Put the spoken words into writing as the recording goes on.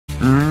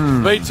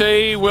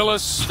BT,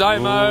 Willis,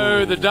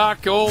 Damo, the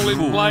Duck, all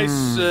in place.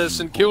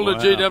 St Kilda,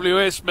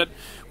 GWS, but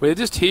we're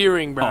just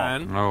hearing,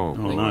 Brian.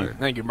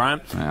 Thank you,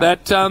 Brian.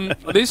 That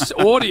this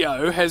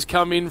audio has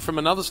come in from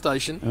another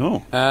station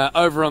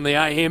over on the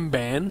AM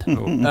band.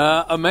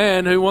 A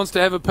man who wants to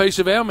have a piece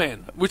of our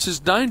man, which is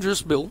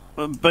dangerous, Bill.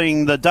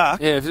 Being the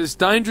Duck. Yeah, it's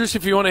dangerous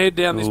if you want to head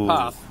down this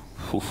path.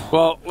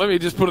 Well, let me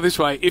just put it this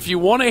way. If you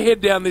want to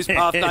head down this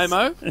path,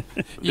 Damo,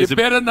 you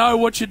better know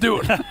what you're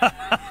doing.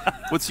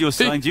 What's your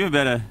saying, Jim,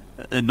 about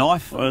a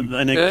knife and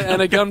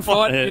a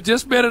gunfight? You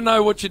just better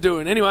know what you're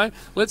doing. Anyway,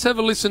 let's have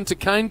a listen to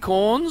Kane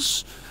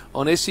Corns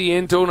on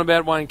SEN talking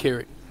about Wayne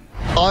Carey.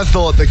 I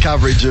thought the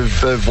coverage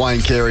of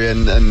Wayne Carey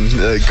and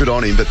good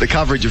on him, but the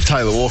coverage of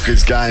Taylor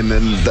Walker's game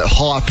and the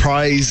high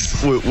praise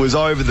was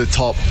over the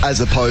top as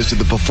opposed to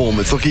the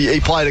performance. Look, he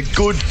played a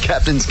good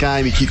captain's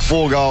game. He kicked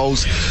 4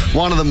 goals.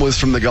 One of them was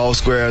from the goal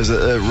square as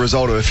a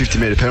result of a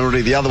 50-metre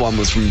penalty. The other one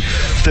was from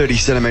 30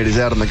 centimetres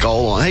out on the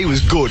goal line. He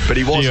was good, but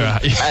he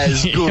wasn't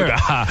as good.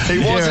 He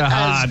wasn't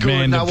as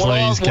good. Now, what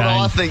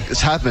I think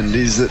has happened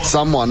is that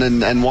someone,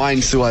 and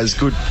Wayne still has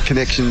good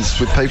connections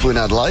with people in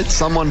Adelaide,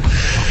 someone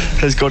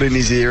has got in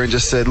his ear and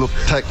just said, look,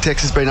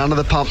 Tex has been under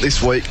the pump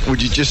this week.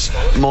 Would you just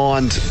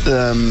mind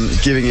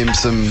giving him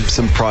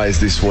some praise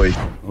this week?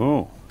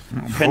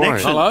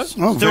 Connections. Hello?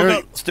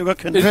 Still got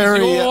connections.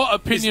 Is your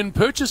opinion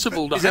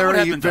purchasable?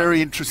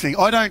 Very interesting.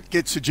 I don't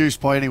get seduced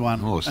by anyone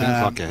in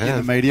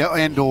the media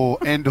and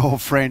or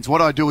friends.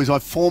 What I do is I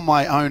form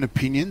my own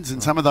opinions,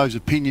 and some of those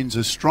opinions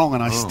are strong,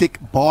 and I stick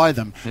by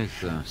them.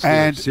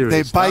 And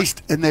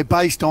they're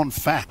based on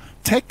fact.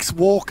 Tex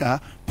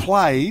Walker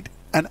played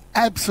an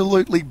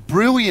absolutely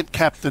brilliant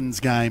captain's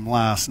game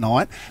last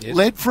night.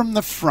 Led from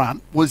the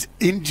front, was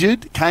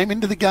injured, came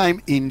into the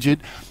game injured,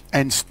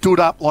 and stood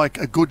up like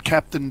a good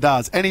captain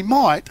does. And he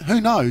might, who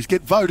knows,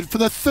 get voted for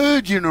the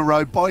 3rd year in a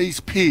row by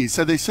his peers.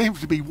 So there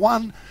seems to be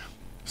one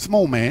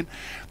small man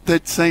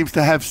that seems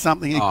to have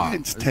something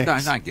against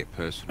Tex. Don't get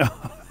personal.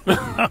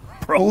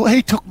 Well,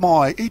 he took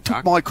my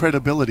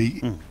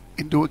credibility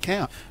into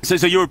account.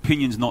 So your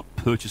opinion's not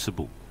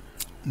purchasable?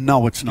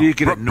 No, it's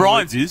not.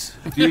 Brian's is.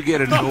 Do you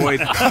get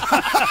annoyed? Is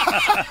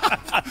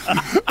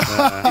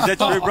that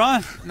true,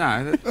 Brian?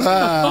 No.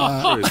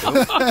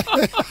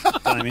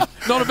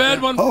 Not a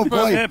bad one. Oh,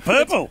 boy. Yeah,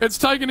 purple. It's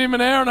taken him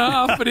an hour and a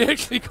half, but he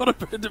actually got a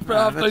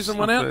half-decent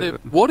one out there.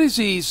 What is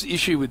his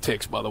issue with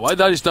Tex, by the way?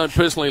 They just don't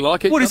personally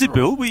like it. What is it,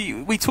 Bill?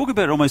 We talk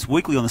about it almost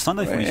weekly on the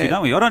Sunday finish,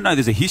 don't we? I don't know.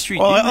 There's a history.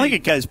 Well, I think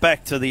it goes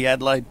back to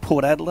the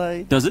Port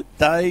Adelaide. Does it?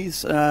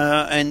 Days,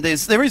 and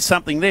there is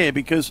something there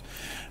because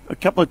a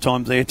couple of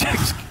times there,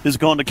 Tex has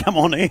gone to come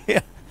on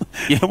air.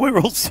 Yeah, we're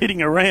all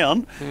sitting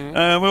around. We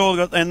all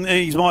got, and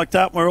he's mic'd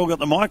up. We're all got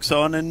the mics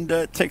on, and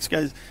Tex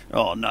goes,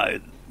 "Oh no,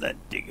 that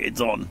dickhead's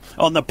on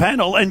the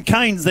panel," and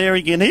Kane's there.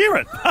 He can hear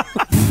it.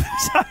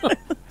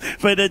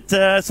 But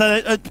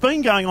it's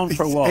been going on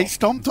for a while. He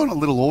stomped on a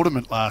little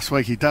ornament last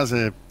week.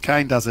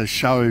 Kane does a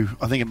show.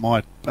 I think it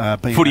might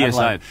be Footy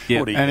Adelaide.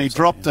 And he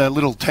dropped a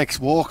little Tex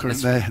Walker, and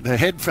the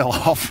head fell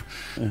off.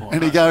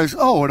 And he goes,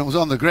 "Oh!" and it was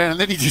on the ground. And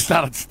then he just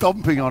started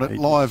stomping on it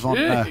live on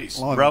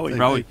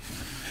Rowie.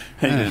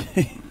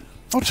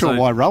 Not sure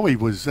why Rowie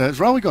was. Has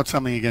Rowie got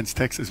something against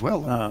Tex as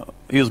well?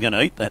 He was going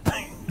to eat that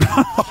thing.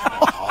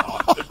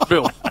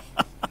 Bill?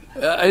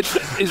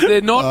 Is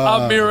there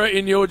not a mirror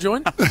in your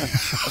joint?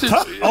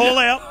 All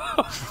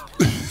out.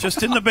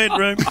 Just in the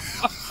bedroom.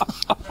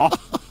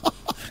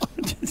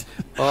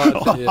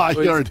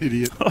 You're an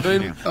idiot.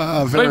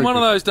 Been one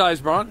of those days,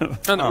 Brian.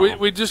 And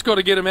we just got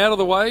to get him out of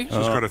the way.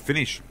 Just got to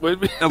finish.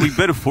 Are we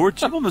better for it,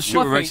 Jim? I'm not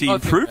sure we've actually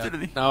improved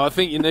anything. No, I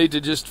think you need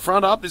to just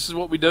front up. This is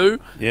what we do,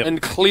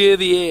 and clear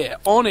the air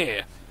on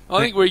air. I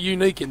think we're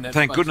unique in that.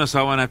 Thank goodness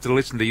I won't have to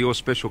listen to your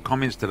special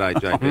comments today,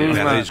 JP,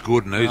 about who's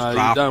good and who's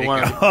crafty. Don't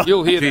worry.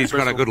 You'll hear that. He's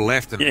got a good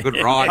left and a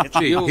good right.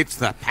 Gee, hits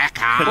the pack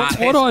hard.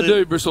 What I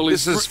do, Bristol,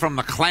 is... This is from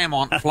the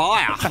Claremont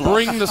Flyer.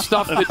 Bring the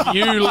stuff that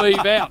you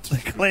leave out. The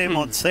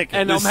Claremont second.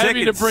 And I'm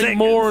happy to bring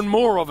more and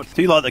more of it.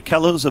 Do you like the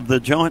colours of the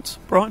Giants,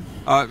 Brian?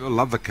 I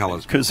love the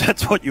colours. Because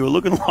that's what you were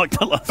looking like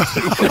the last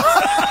 2 weeks.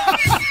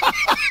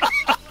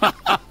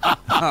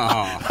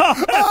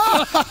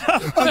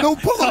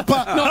 Not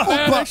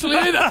bad, actually,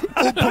 either.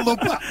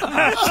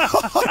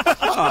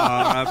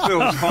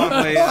 Phil's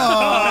finally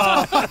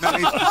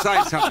managed to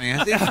say something,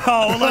 has he?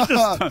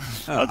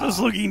 I'm just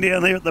looking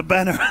down there at the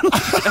banner.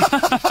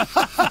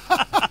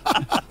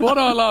 What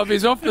I love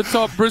is off the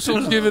top,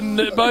 Bristol's given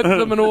both of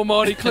them an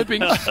almighty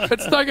clipping.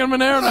 It's taken them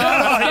an hour and a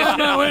half.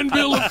 And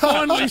Bill have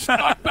finally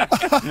struck back.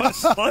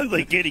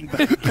 Slowly getting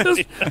back.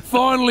 Just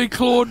finally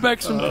clawed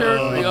back some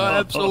territory. I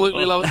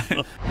absolutely love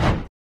it.